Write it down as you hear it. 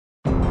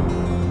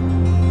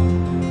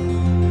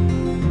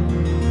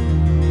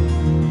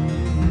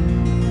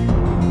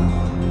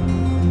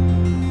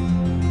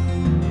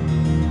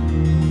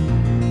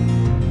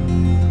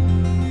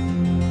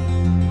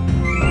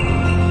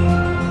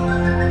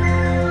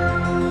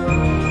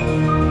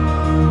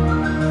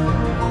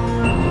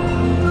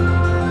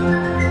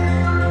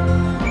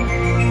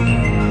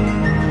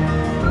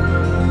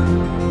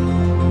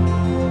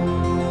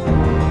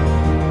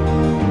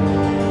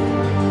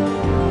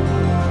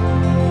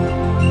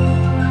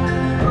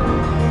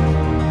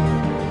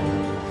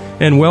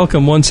And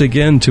welcome once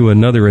again to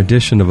another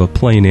edition of A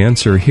Plain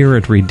Answer here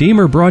at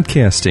Redeemer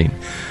Broadcasting.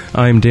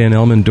 I'm Dan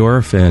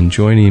Elmendorf, and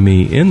joining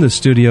me in the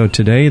studio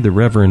today, the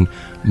Reverend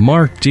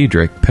Mark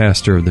Diedrich,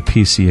 pastor of the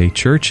PCA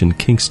Church in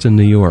Kingston,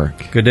 New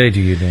York. Good day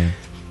to you, Dan.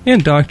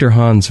 And Dr.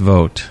 Hans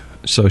Vogt,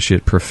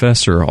 Associate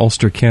Professor,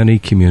 Ulster County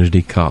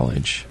Community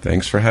College.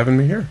 Thanks for having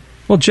me here.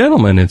 Well,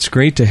 gentlemen, it's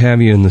great to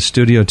have you in the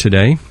studio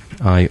today.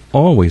 I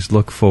always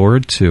look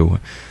forward to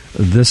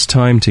this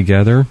time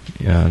together,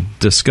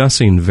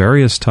 discussing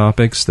various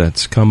topics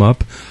that's come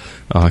up,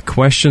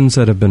 questions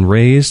that have been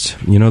raised.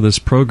 You know, this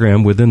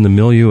program, within the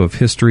milieu of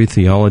history,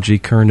 theology,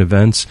 current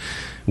events,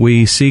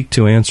 we seek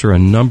to answer a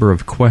number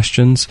of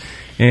questions.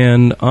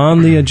 And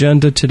on the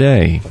agenda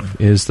today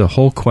is the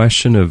whole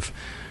question of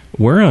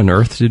where on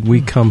earth did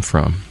we come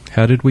from?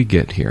 How did we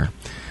get here?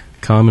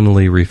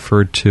 Commonly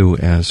referred to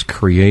as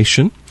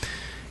creation.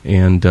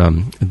 And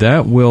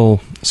that will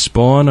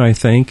spawn, I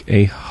think,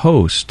 a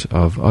host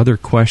of other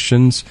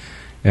questions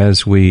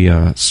as we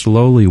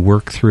slowly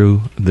work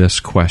through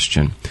this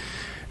question.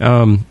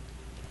 Now,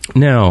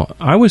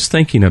 I was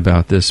thinking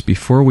about this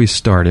before we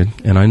started,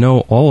 and I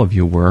know all of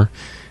you were.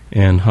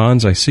 And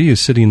Hans, I see you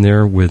sitting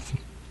there with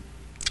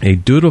a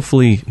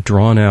dutifully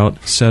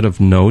drawn-out set of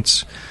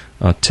notes,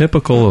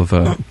 typical of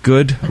a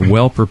good,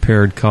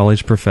 well-prepared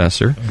college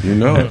professor. You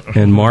know it.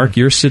 And Mark,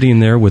 you're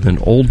sitting there with an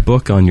old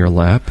book on your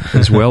lap,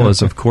 as well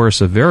as, of course,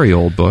 a very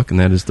old book, and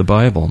that is the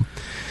Bible.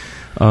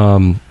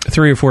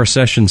 3 or 4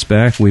 sessions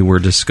back, we were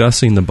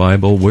discussing the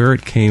Bible, where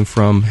it came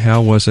from,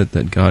 how was it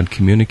that God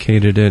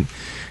communicated it,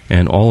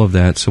 and all of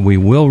that. So we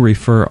will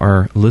refer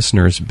our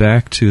listeners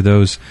back to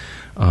those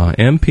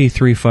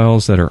MP3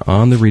 files that are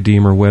on the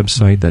Redeemer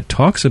website that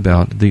talks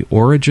about the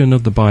origin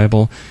of the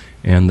Bible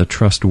and the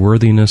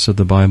trustworthiness of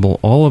the Bible.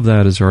 All of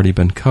that has already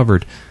been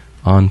covered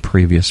on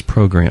previous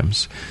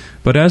programs.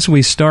 But as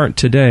we start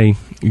today,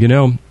 you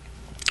know,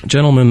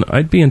 gentlemen,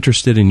 I'd be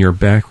interested in your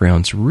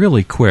backgrounds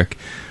really quick.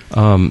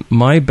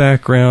 My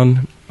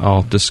background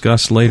I'll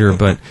discuss later,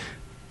 but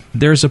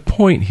there's a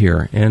point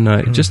here,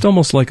 and just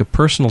almost like a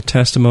personal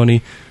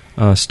testimony.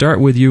 Start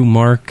with you,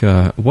 Mark.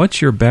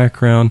 What's your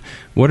background?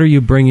 What are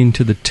you bringing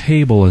to the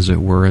table, as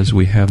it were, as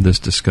we have this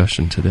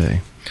discussion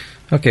today?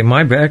 Okay,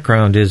 my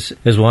background is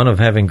one of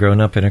having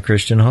grown up in a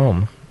Christian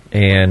home.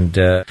 And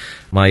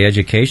my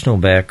educational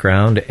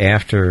background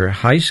after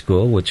high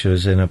school, which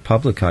was in a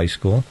public high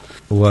school,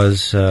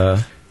 was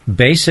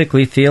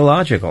basically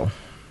theological.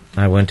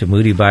 I went to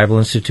Moody Bible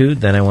Institute,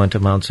 then I went to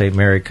Mount St.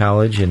 Mary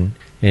College in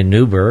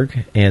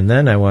Newburgh, and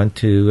then I went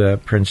to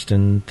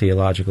Princeton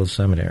Theological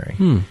Seminary.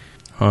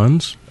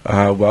 Hans?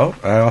 Well,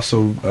 I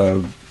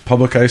also...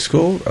 public high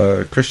school,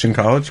 Christian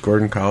college,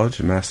 Gordon College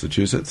in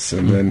Massachusetts,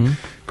 and then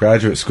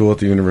graduate school at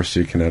the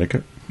University of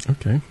Connecticut.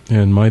 Okay.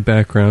 And my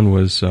background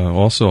was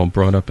also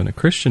brought up in a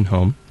Christian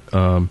home.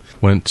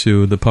 Went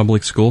to the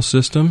public school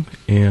system,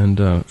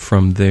 and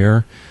from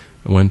there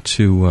went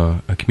to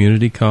a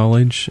community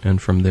college,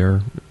 and from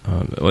there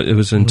it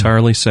was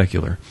entirely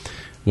secular.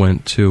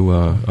 Went to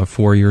a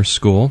 4-year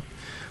school.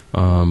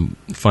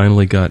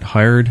 Finally got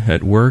hired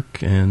at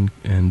work and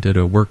did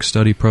a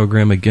work-study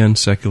program, again,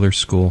 secular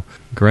school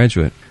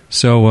graduate.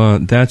 So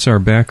that's our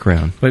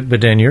background. But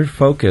then your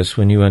focus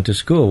when you went to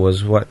school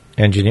was what?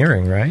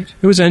 Engineering, right?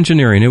 It was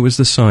engineering. It was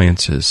the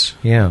sciences.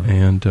 Yeah.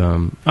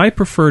 And I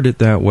preferred it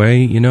that way.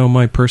 You know,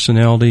 my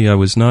personality, I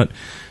was not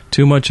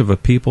too much of a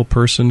people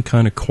person,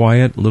 kind of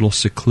quiet, a little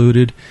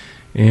secluded.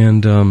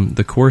 And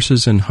the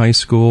courses in high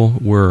school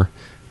were,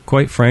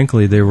 quite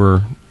frankly, they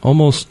were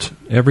almost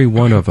every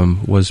one of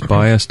them was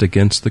biased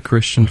against the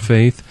Christian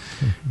faith,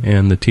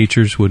 and the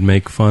teachers would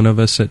make fun of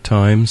us at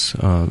times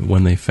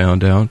when they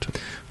found out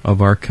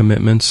of our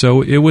commitment.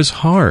 So it was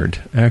hard.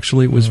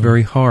 Actually, it was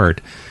very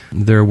hard.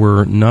 There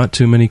were not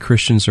too many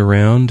Christians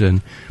around,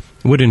 and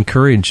would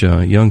encourage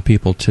young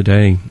people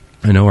today.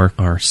 I know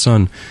our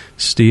son,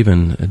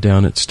 Stephen,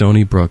 down at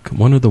Stony Brook,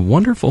 one of the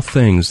wonderful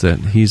things that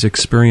he's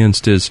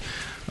experienced is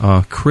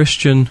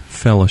Christian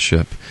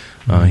fellowship.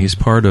 He's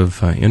part of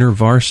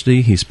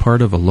InterVarsity. He's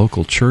part of a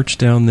local church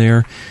down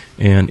there,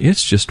 and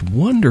it's just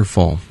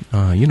wonderful.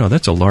 You know,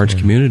 that's a large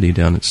community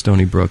down at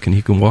Stony Brook, and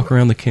he can walk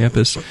around the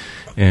campus,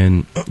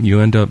 and you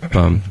end up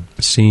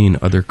seeing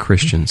other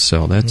Christians.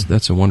 So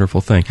that's a wonderful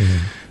thing.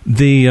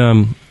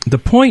 The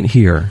point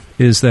here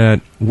is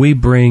that we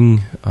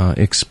bring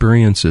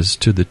experiences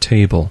to the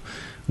table,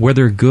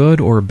 whether good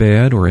or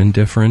bad or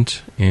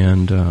indifferent,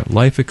 and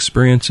life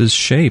experiences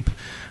shape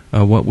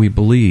what we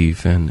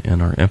believe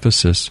and our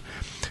emphasis.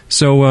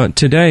 So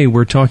today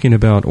we're talking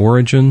about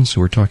origins.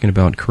 We're talking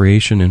about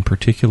creation in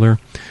particular.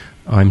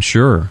 I'm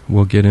sure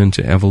we'll get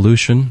into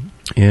evolution.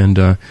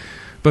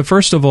 But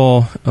first of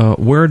all,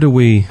 where do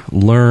we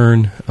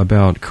learn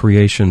about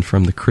creation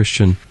from the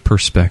Christian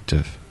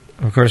perspective?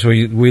 Of course,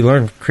 we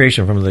learn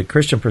creation from the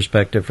Christian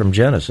perspective from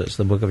Genesis,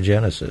 the book of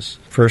Genesis.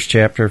 First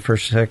chapter,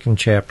 second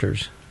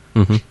chapters.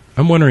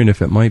 I'm wondering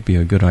if it might be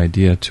a good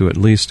idea to at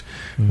least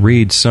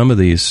read some of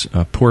these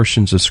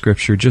portions of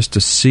Scripture just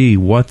to see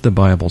what the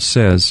Bible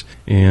says.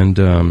 And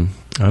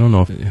I don't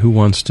know who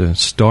wants to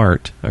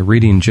start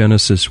reading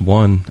Genesis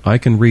 1. I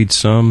can read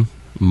some.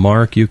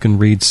 Mark, you can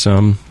read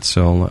some.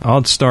 So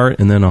I'll start,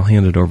 and then I'll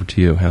hand it over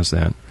to you. How's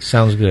that?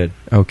 Sounds good.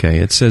 Okay,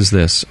 it says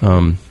this.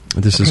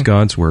 This is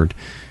God's Word.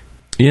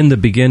 In the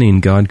beginning,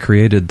 God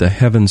created the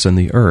heavens and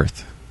the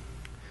earth.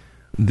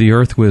 The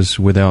earth was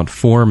without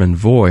form and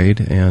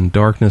void, and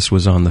darkness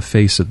was on the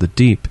face of the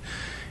deep.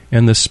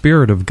 And the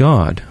Spirit of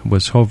God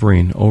was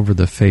hovering over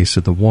the face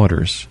of the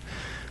waters.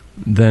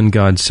 Then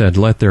God said,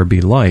 "Let there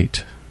be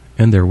light,"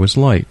 and there was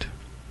light.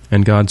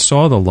 And God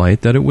saw the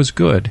light, that it was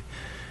good.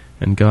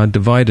 And God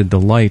divided the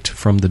light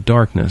from the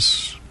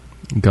darkness.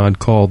 God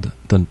called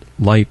the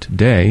light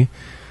day,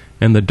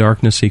 and the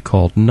darkness He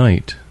called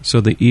night.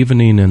 So the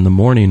evening and the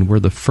morning were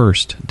the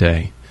first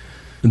day.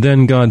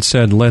 Then God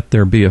said, "Let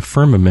there be a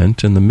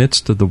firmament in the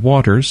midst of the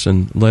waters,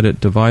 and let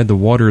it divide the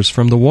waters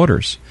from the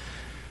waters."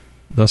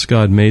 Thus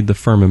God made the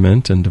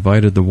firmament, and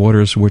divided the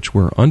waters which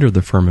were under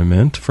the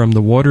firmament from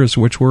the waters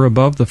which were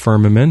above the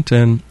firmament,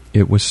 and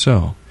it was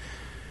so.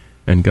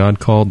 And God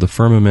called the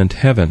firmament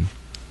heaven.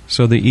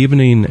 So the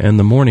evening and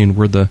the morning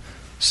were the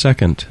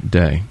second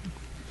day.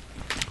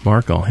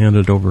 Mark, I'll hand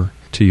it over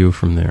to you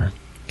from there.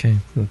 Okay.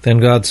 Then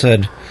God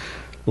said,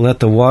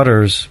 "Let the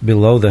waters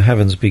below the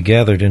heavens be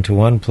gathered into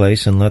one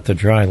place, and let the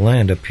dry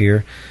land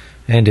appear."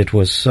 And it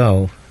was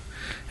so.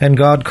 And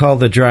God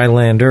called the dry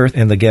land earth,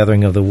 and the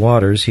gathering of the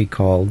waters He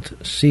called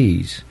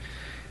seas.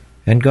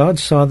 And God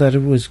saw that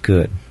it was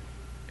good.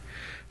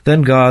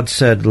 Then God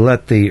said,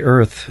 "Let the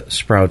earth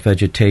sprout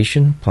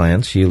vegetation,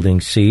 plants yielding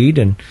seed,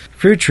 and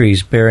fruit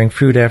trees bearing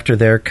fruit after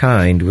their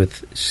kind,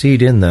 with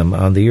seed in them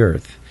on the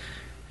earth."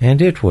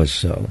 And it was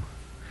so.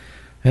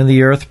 And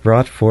the earth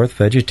brought forth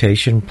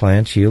vegetation,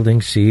 plants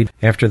yielding seed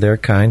after their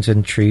kinds,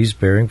 and trees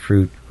bearing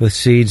fruit, with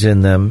seeds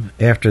in them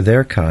after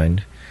their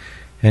kind.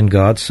 And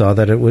God saw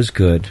that it was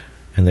good,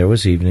 and there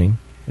was evening,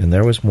 and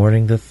there was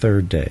morning the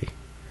third day.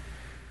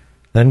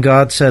 Then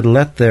God said,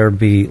 "Let there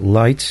be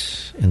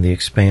lights in the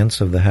expanse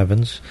of the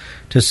heavens,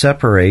 to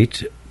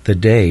separate the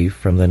day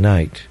from the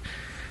night.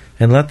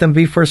 And let them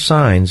be for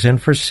signs,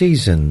 and for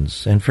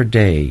seasons, and for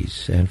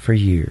days, and for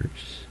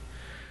years.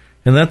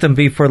 And let them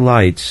be for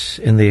lights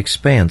in the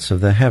expanse of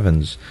the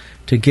heavens,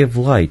 to give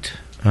light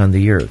on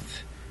the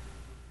earth."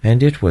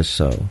 And it was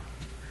so.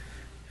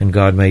 And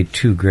God made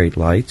two great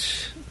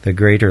lights, the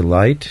greater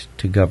light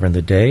to govern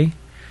the day,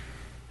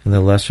 and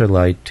the lesser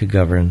light to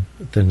govern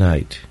the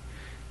night.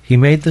 He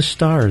made the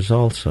stars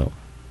also.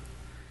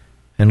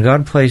 And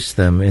God placed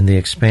them in the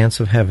expanse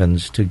of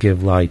heavens to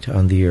give light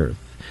on the earth,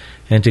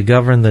 and to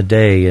govern the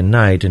day and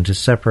night, and to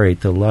separate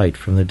the light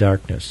from the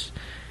darkness.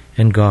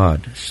 And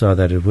God saw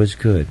that it was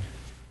good.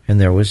 And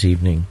there was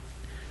evening,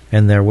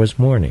 and there was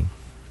morning,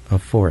 a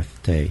fourth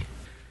day.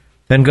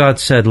 Then God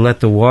said, "Let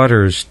the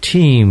waters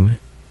teem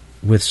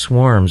with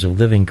swarms of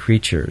living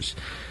creatures,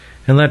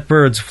 and let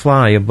birds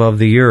fly above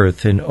the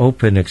earth in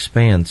open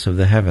expanse of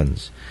the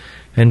heavens."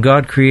 And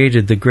God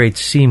created the great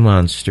sea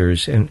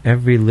monsters and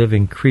every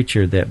living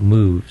creature that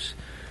moves,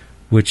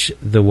 which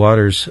the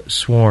waters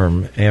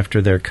swarm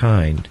after their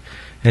kind,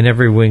 and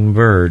every winged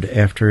bird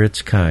after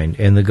its kind.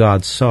 And the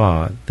God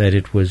saw that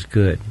it was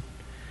good.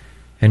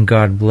 And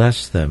God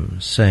blessed them,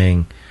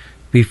 saying,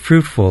 "Be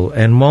fruitful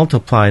and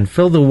multiply, and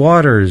fill the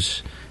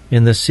waters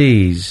in the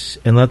seas,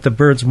 and let the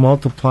birds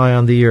multiply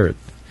on the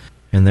earth."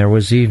 And there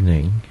was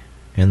evening,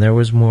 and there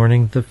was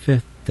morning the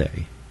fifth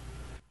day.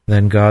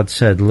 Then God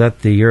said,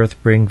 "Let the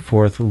earth bring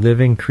forth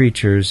living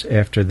creatures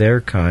after their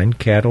kind,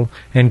 cattle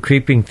and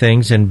creeping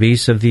things and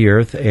beasts of the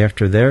earth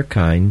after their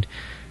kind."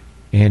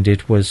 And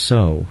it was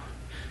so.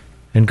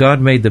 And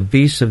God made the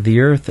beasts of the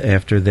earth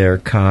after their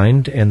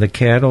kind, and the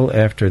cattle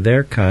after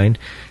their kind,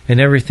 and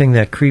everything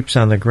that creeps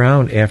on the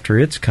ground after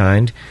its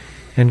kind.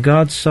 And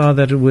God saw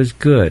that it was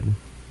good.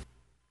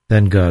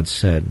 Then God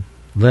said,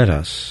 "Let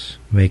us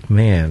make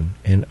man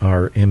in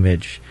our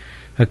image,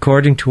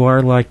 according to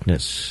our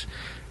likeness,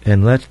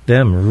 and let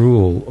them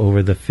rule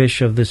over the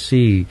fish of the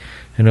sea,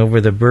 and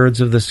over the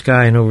birds of the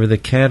sky, and over the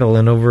cattle,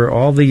 and over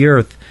all the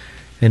earth,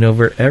 and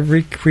over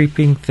every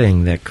creeping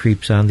thing that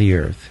creeps on the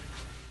earth."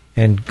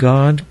 And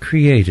God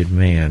created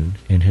man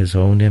in His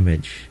own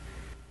image.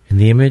 In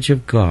the image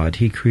of God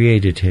He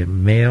created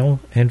him, male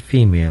and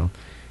female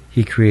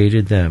He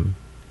created them.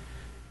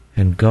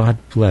 And God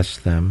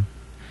blessed them.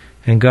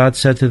 And God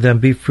said to them,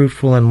 "Be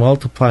fruitful and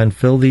multiply, and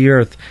fill the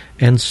earth,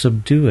 and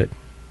subdue it,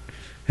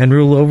 and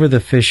rule over the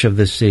fish of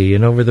the sea,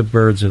 and over the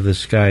birds of the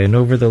sky, and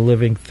over the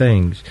living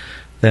things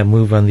that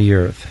move on the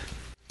earth."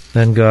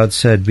 Then God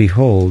said,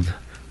 "Behold,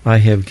 I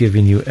have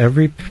given you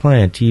every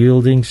plant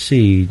yielding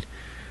seed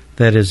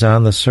that is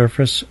on the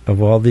surface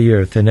of all the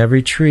earth, and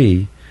every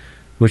tree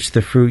which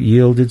the fruit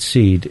yielded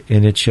seed,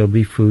 and it shall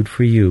be food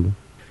for you.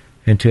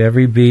 And to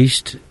every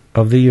beast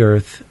of the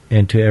earth,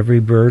 and to every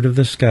bird of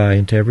the sky,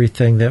 and to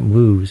everything that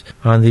moves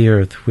on the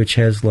earth which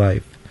has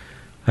life,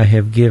 I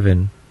have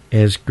given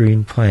as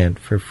green plant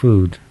for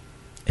food."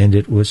 And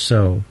it was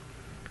so.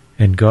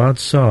 And God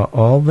saw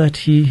all that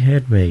He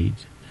had made,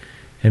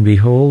 and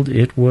behold,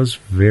 it was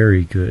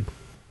very good.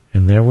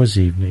 And there was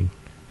evening,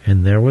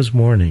 and there was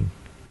morning,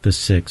 the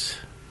sixth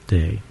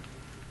day.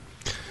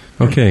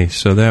 Okay,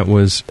 so that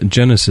was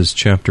Genesis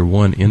chapter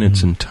 1 in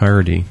its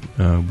entirety,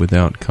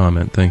 without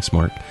comment. Thanks,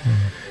 Mark.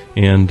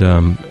 And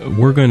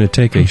we're going to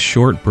take a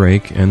short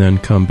break and then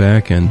come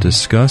back and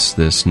discuss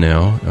this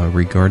now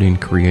regarding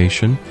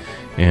creation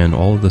and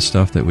all of the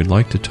stuff that we'd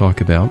like to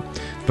talk about.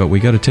 But we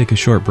got to take a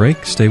short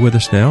break. Stay with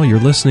us now. You're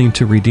listening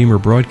to Redeemer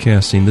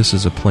Broadcasting. This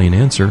is A Plain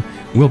Answer.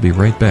 We'll be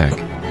right back.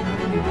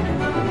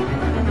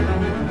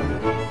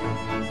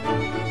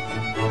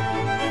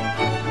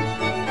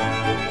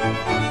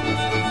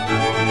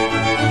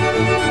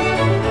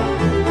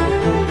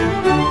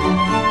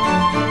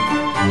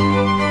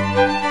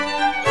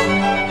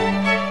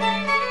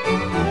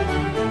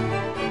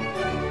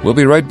 We'll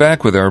be right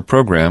back with our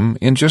program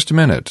in just a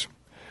minute.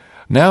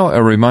 Now,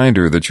 a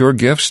reminder that your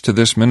gifts to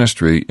this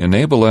ministry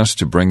enable us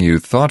to bring you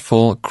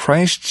thoughtful,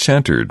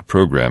 Christ-centered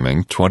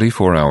programming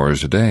 24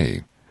 hours a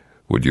day.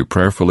 Would you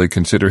prayerfully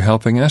consider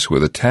helping us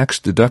with a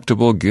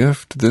tax-deductible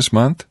gift this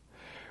month?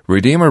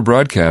 Redeemer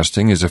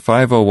Broadcasting is a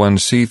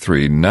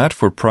 501c3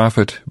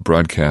 not-for-profit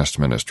broadcast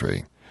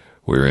ministry.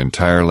 We're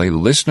entirely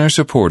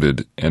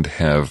listener-supported and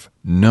have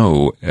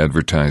no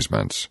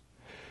advertisements.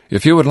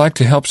 If you would like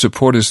to help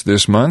support us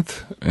this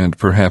month, and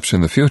perhaps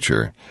in the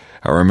future,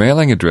 our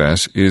mailing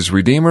address is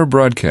Redeemer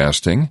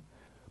Broadcasting,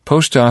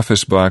 Post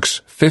Office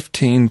Box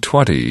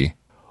 1520,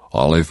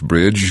 Olive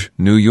Bridge,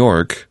 New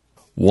York,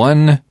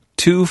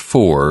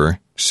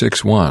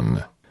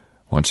 12461.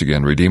 Once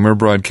again, Redeemer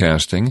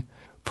Broadcasting,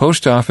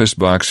 Post Office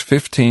Box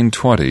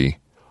 1520,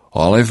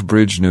 Olive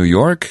Bridge, New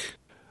York,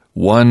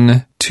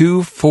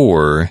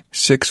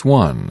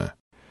 12461.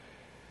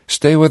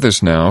 Stay with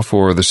us now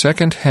for the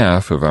second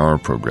half of our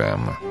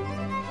program.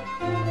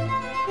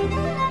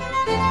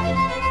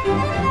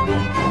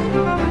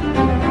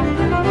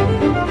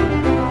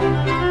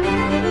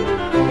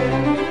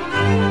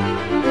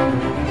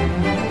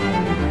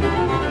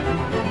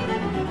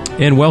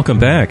 And welcome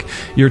back.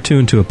 You're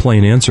tuned to A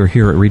Plain Answer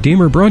here at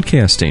Redeemer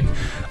Broadcasting.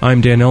 I'm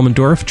Dan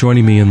Elmendorf.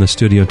 Joining me in the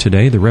studio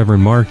today, the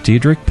Reverend Mark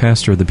Diedrich,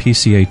 pastor of the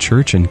PCA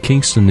Church in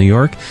Kingston, New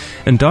York,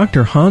 and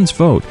Dr. Hans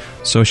Vogt,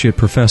 Associate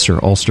Professor,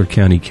 Ulster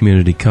County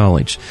Community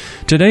College.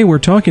 Today we're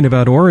talking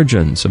about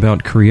origins,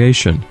 about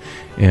creation.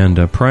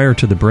 And prior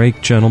to the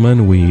break,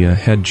 gentlemen, we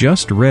had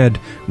just read,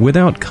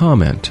 without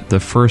comment, the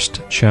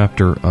first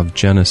chapter of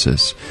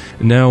Genesis.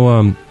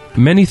 Now,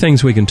 many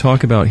things we can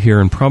talk about here,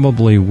 and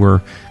probably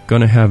we're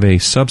going to have a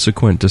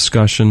subsequent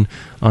discussion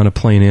on A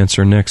Plain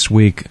Answer next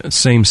week,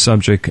 same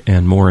subject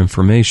and more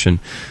information.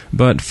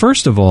 But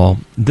first of all,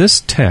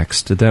 this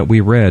text that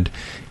we read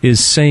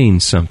is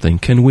saying something.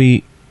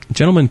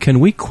 Gentlemen, can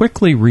we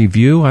quickly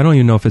review? I don't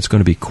even know if it's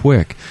going to be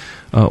quick.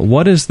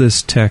 What is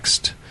this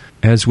text,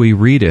 as we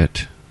read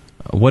it,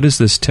 what is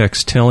this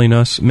text telling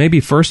us?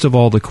 Maybe first of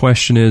all, the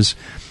question is,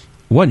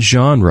 what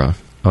genre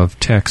of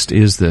text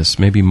is this?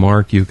 Maybe,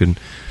 Mark, you can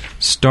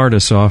start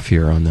us off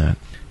here on that.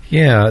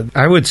 Yeah,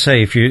 I would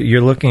say if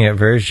you're looking at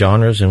various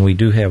genres, and we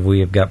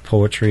have got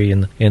poetry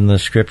in the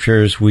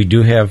scriptures. We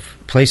do have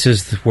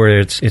places where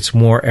it's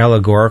more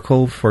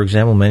allegorical. For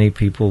example, many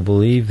people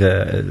believe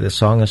the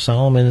Song of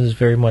Solomon is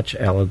very much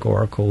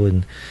allegorical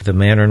in the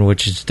manner in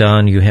which it's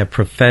done. You have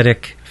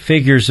prophetic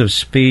figures of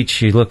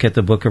speech. You look at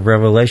the book of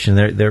Revelation,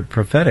 they're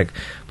prophetic.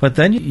 But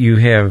then you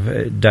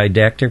have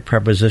didactic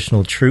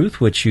prepositional truth,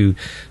 which you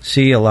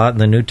see a lot in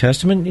the New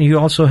Testament. You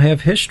also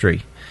have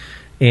history.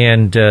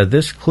 And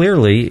this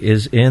clearly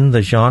is in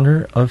the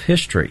genre of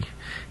history.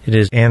 It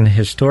is an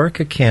historic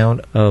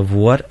account of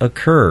what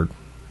occurred.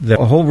 The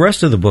whole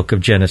rest of the book of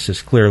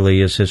Genesis clearly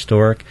is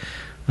historic.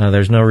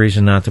 There's no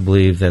reason not to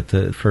believe that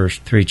the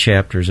first 3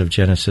 chapters of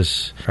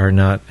Genesis are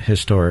not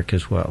historic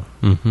as well.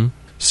 Mm-hmm.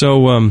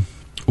 So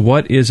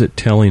what is it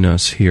telling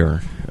us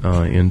here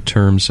in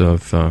terms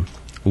of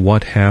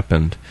what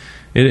happened?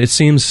 It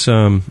seems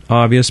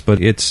obvious,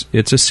 but it's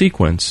a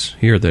sequence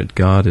here that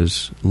God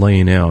is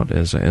laying out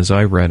as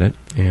I read it.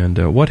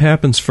 And what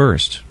happens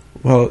first?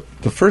 Well,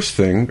 the first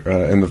thing,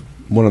 and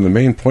one of the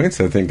main points,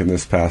 I think, in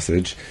this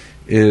passage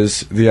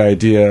is the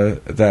idea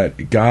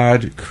that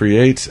God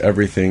creates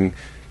everything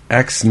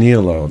ex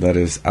nihilo, that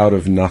is, out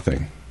of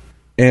nothing.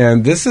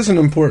 And this is an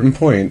important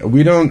point.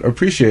 We don't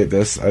appreciate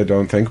this, I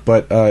don't think,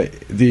 but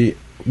the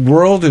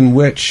world in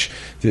which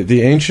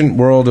the ancient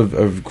world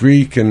of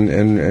Greek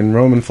and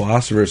Roman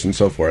philosophers and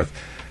so forth,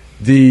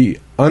 the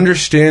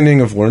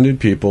understanding of learned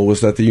people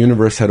was that the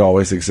universe had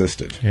always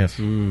existed. Yes.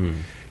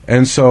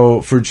 And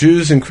so for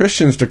Jews and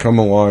Christians to come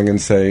along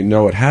and say,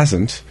 no, it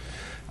hasn't,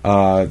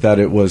 that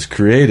it was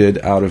created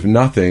out of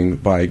nothing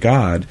by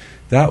God,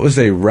 that was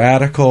a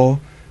radical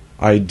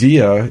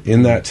idea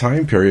in that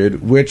time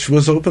period, which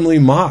was openly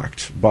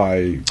mocked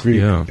by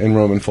Greek and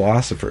Roman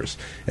philosophers.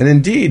 And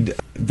indeed,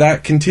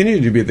 that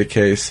continued to be the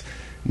case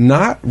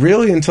not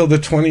really until the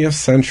 20th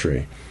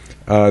century,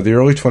 the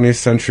early 20th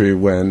century,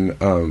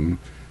 when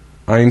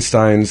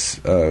Einstein's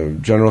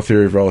General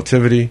Theory of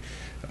Relativity,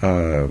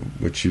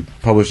 which he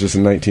published this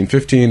in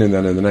 1915, and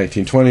then in the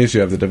 1920s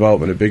you have the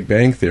development of Big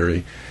Bang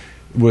Theory,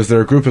 was there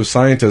a group of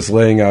scientists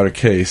laying out a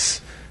case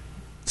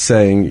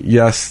saying,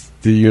 yes,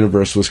 the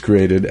universe was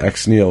created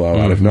ex nihilo,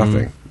 out of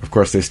nothing. Of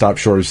course, they stopped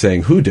short of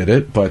saying who did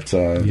it, but,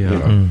 you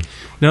know.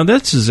 Now,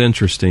 this is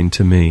interesting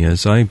to me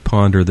as I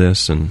ponder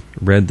this and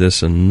read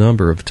this a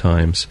number of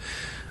times.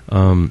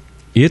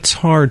 It's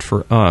hard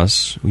for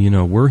us, you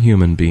know, we're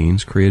human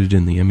beings created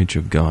in the image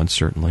of God,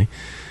 certainly,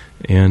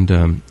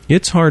 and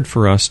it's hard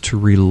for us to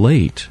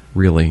relate,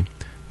 really,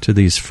 to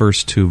these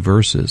first two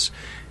verses.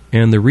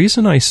 And the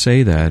reason I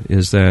say that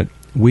is that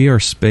we are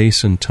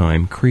space and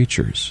time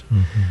creatures.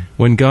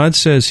 When God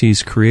says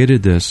He's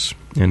created this,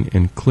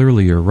 and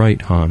clearly you're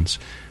right, Hans,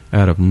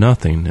 out of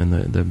nothing, and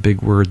the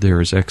big word there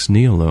is ex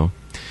nihilo,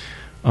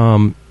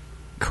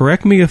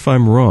 correct me if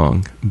I'm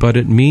wrong, but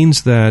it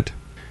means that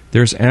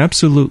there's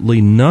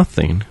absolutely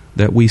nothing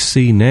that we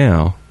see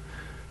now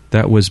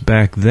that was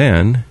back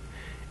then,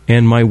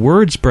 and my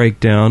words break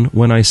down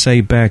when I say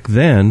back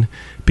then,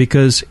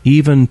 because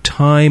even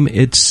time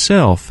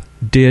itself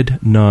did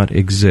not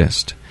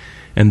exist.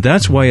 And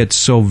that's why it's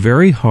so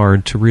very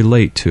hard to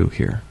relate to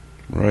here.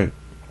 Right.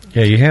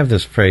 Yeah, you have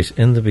this phrase,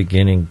 in the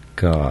beginning,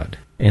 God.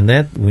 And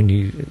that, when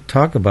you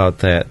talk about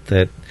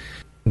that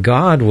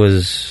God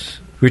was,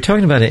 we're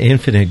talking about an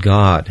infinite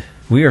God.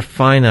 We are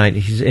finite,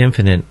 He's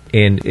infinite,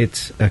 and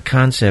it's a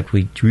concept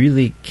we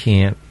really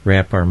can't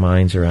wrap our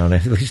minds around.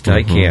 At least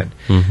I can't.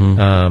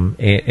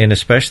 And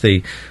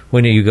especially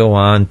when you go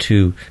on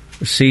to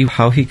see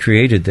how He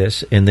created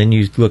this, and then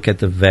you look at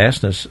the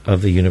vastness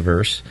of the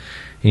universe,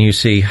 and you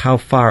see how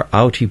far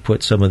out He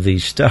put some of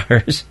these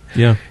stars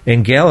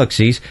and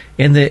galaxies,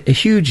 and the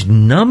huge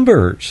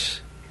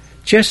numbers,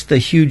 just the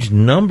huge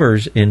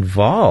numbers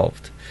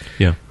involved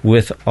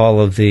with all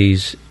of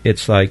these.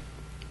 It's like,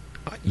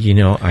 you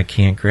know, I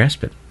can't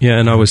grasp it. Yeah,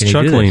 and I was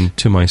chuckling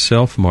to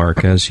myself,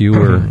 Mark, as you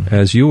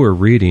were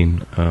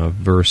reading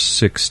verse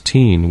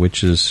 16,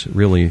 which is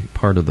really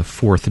part of the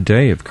fourth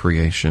day of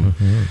creation.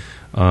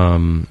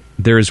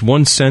 There is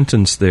one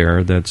sentence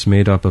there that's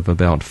made up of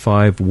about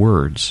 5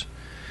 words.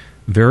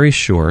 Very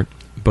short,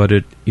 but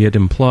it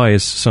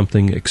implies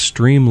something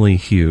extremely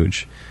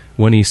huge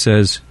when He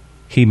says,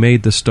 He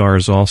made the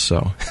stars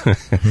also.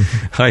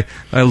 I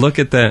look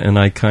at that and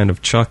I kind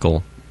of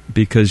chuckle,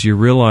 because you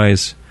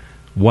realize,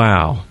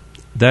 wow,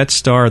 that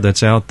star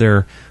that's out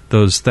there,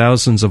 those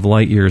thousands of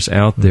light years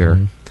out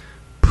there,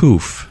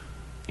 poof,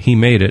 He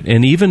made it.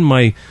 And even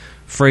my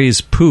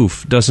phrase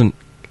poof doesn't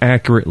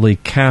accurately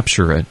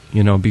capture it,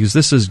 you know, because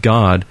this is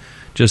God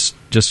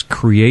just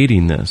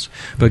creating this.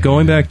 But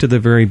going back to the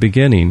very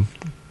beginning,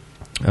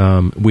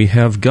 we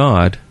have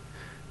God,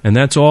 and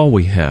that's all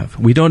we have.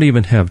 We don't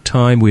even have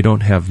time. We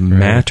don't have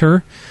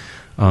matter.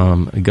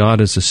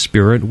 God is a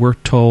spirit, we're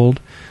told.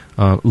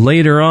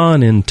 Later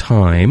on in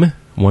time,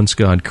 once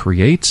God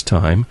creates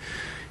time,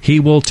 He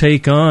will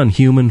take on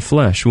human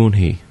flesh, won't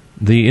He?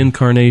 The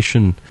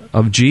incarnation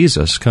of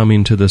Jesus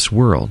coming to this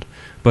world.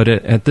 But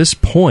at this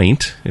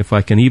point, if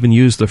I can even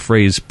use the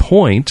phrase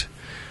point,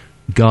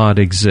 God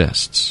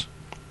exists.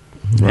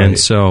 Right. And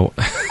so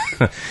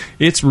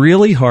it's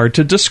really hard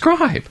to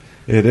describe.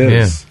 It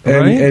is.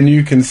 Yeah. And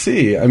you can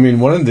see, I mean,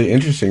 one of the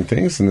interesting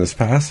things in this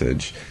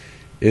passage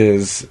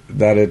is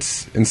that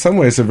it's, in some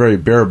ways, a very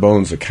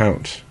bare-bones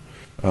account.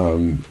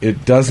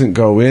 It doesn't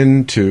go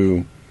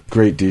into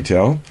great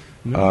detail.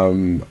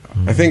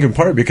 I think in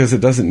part because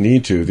it doesn't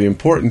need to. The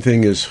important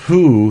thing is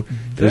who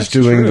is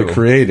doing the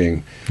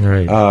creating.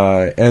 Right.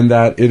 And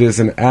that it is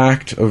an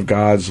act of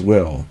God's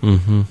will.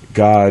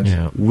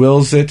 God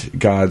wills it,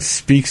 God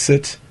speaks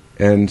it,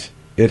 and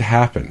it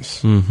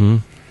happens. I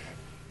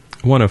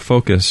want to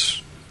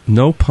focus,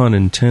 no pun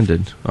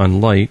intended,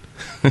 on light.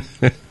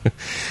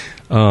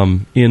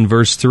 In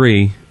verse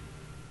 3,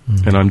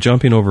 and I'm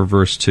jumping over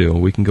verse 2.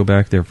 We can go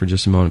back there for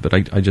just a moment, but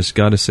I just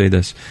got to say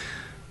this.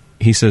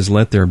 He says,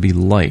 let there be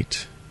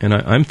light. And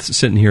I'm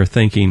sitting here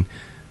thinking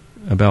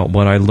about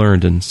what I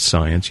learned in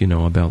science, you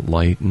know, about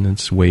light and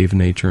its wave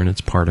nature and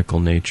its particle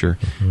nature.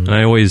 And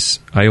I always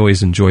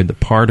enjoyed the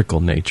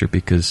particle nature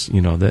because, you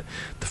know, the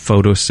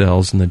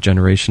photocells and the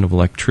generation of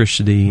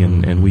electricity,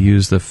 and we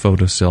use the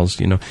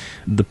photocells, you know,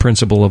 the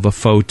principle of a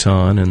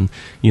photon and,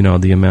 you know,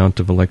 the amount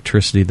of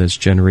electricity that's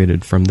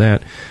generated from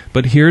that.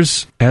 But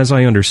here's, as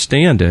I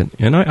understand it,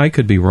 and I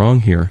could be wrong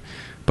here,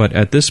 but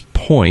at this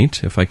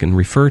point, if I can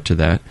refer to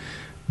that,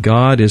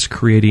 God is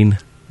creating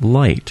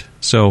light.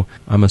 So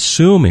I'm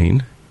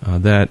assuming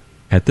that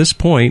at this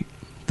point,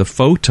 the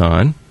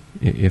photon,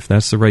 if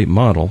that's the right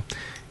model,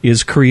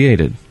 is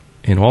created.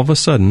 And all of a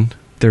sudden,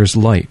 there's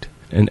light.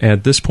 And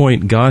at this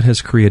point, God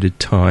has created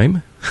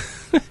time.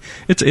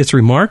 It's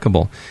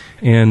remarkable.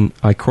 And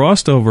I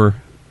crossed over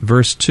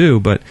verse 2,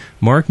 but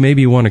Mark,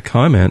 maybe you want to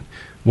comment.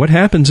 What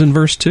happens in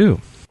verse 2?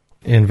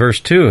 In verse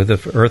 2,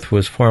 the earth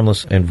was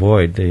formless and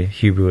void. The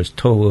Hebrew is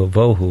tohu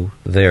vohu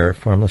there,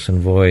 formless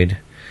and void.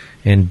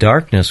 And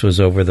darkness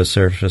was over the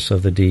surface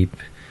of the deep,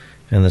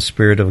 and the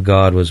Spirit of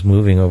God was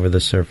moving over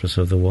the surface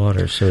of the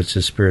water. So it's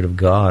the Spirit of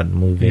God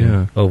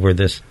moving over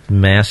this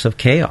mass of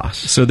chaos.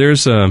 So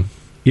there's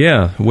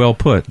well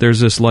put.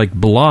 There's this like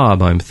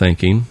blob, I'm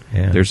thinking.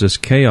 Yeah. There's this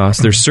chaos.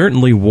 There's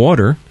certainly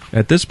water.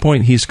 At this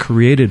point, He's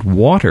created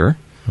water.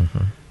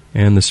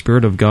 and the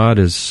Spirit of God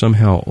is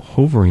somehow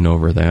hovering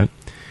over that,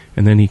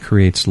 and then He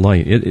creates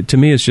light. To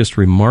me, it's just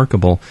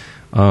remarkable.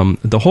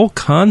 The whole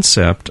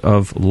concept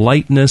of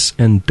lightness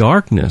and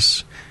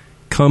darkness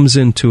comes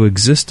into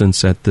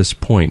existence at this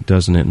point,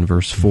 doesn't it, in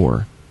verse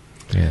 4?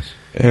 Yes.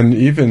 And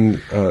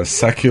even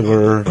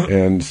secular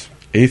and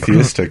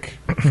atheistic,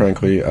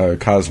 frankly,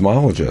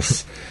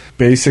 cosmologists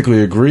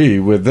basically agree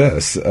with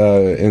this,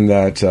 in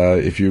that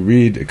if you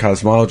read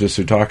cosmologists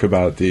who talk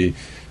about the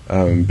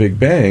Big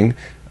Bang,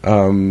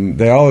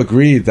 they all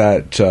agree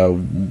that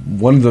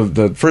one of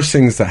the first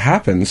things that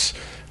happens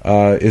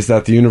is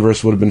that the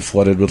universe would have been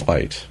flooded with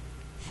light.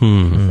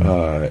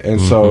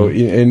 So,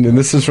 and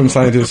this is from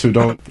scientists who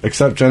don't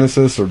accept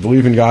Genesis or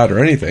believe in God or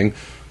anything,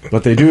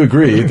 but they do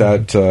agree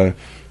that,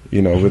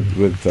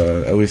 with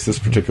at least this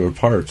particular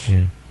part.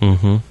 Yeah.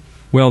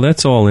 Well,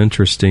 that's all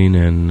interesting,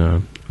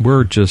 and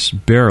we're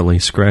just barely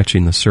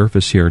scratching the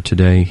surface here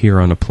today, here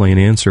on A Plain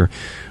Answer.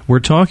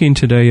 We're talking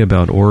today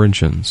about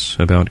origins,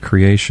 about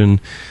creation,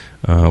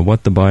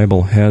 what the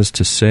Bible has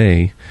to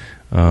say.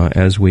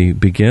 As we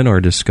begin our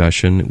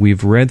discussion,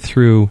 we've read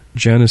through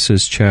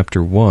Genesis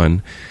chapter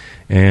 1,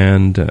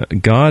 and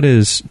God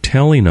is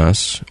telling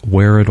us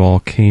where it all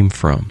came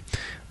from.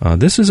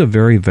 This is a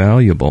very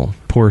valuable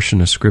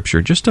portion of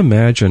Scripture. Just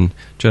imagine,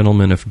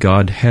 gentlemen, if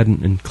God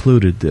hadn't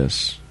included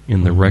this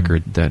in the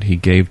record that He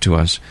gave to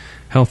us.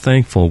 How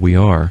thankful we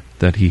are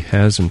that He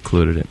has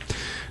included it.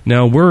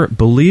 Now, we're,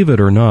 believe it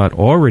or not,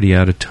 already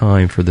out of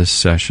time for this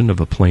session of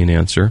A Plain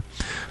Answer.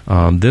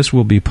 This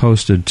will be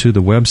posted to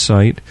the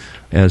website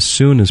as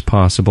soon as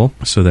possible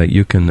so that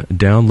you can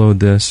download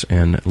this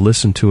and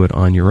listen to it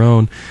on your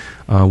own.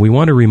 We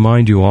want to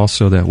remind you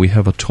also that we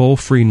have a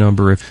toll-free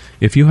number.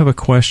 If you have a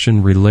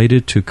question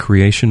related to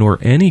creation, or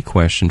any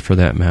question for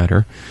that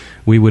matter,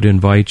 we would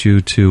invite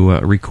you to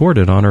record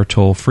it on our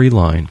toll-free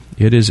line.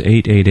 It is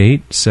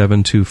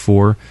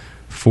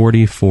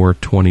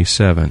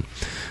 888-724-4427.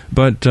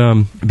 But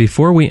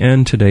before we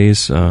end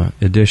today's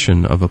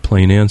edition of A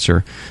Plain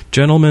Answer,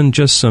 gentlemen,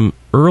 just some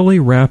early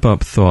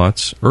wrap-up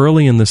thoughts,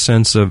 early in the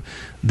sense of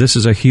this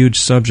is a huge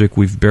subject,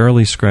 we've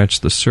barely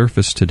scratched the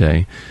surface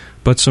today,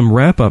 but some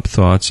wrap-up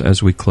thoughts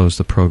as we close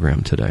the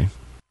program today.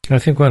 I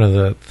think one of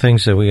the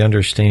things that we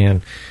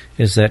understand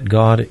is that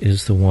God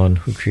is the one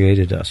who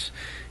created us.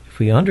 If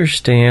we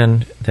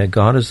understand that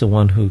God is the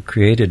one who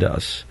created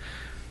us,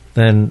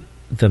 then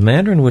the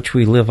manner in which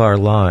we live our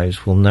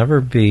lives will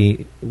never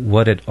be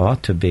what it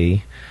ought to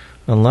be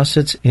unless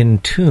it's in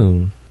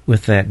tune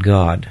with that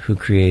God who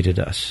created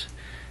us.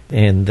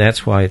 And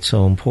that's why it's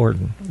so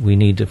important. We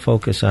need to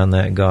focus on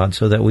that God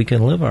so that we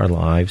can live our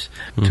lives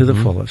to the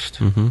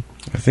fullest. I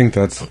think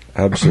that's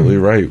absolutely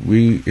right.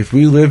 If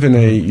we live in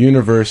a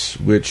universe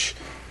which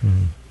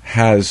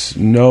has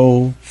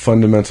no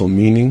fundamental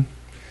meaning,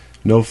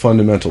 no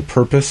fundamental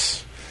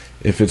purpose,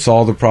 if it's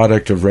all the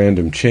product of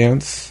random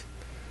chance,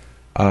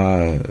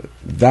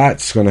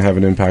 that's going to have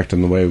an impact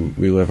on the way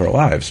we live our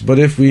lives. But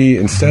if we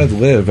instead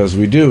live, as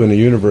we do, in a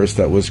universe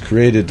that was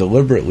created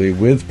deliberately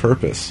with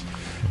purpose,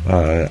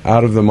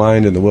 out of the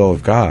mind and the will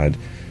of God,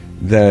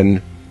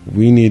 then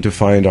we need to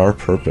find our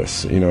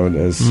purpose.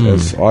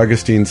 As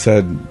Augustine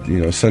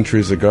said,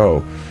 centuries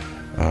ago,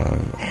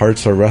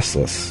 hearts are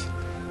restless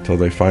till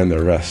they find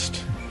their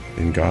rest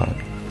in God.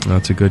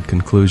 That's a good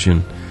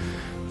conclusion.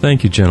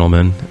 Thank you,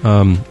 gentlemen.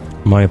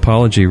 My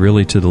apology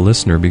really to the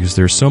listener, because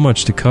there's so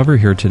much to cover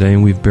here today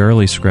and we've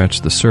barely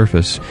scratched the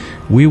surface.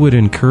 We would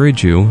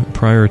encourage you,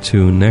 prior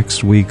to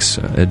next week's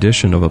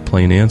edition of A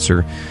Plain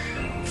Answer,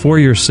 for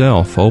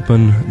yourself,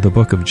 open the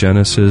book of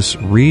Genesis,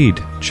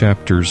 read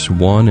chapters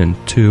 1 and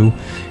 2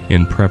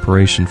 in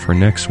preparation for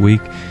next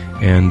week,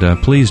 and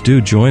please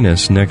do join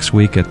us next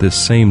week at this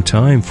same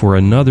time for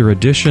another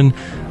edition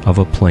of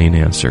A Plain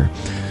Answer.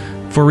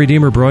 For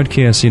Redeemer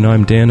Broadcasting,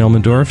 I'm Dan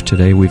Elmendorf.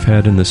 Today we've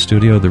had in the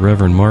studio the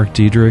Reverend Mark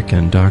Diedrich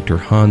and Dr.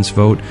 Hans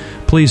Vogt.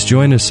 Please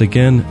join us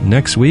again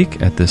next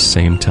week at this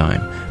same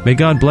time. May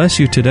God bless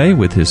you today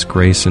with His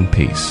grace and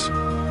peace.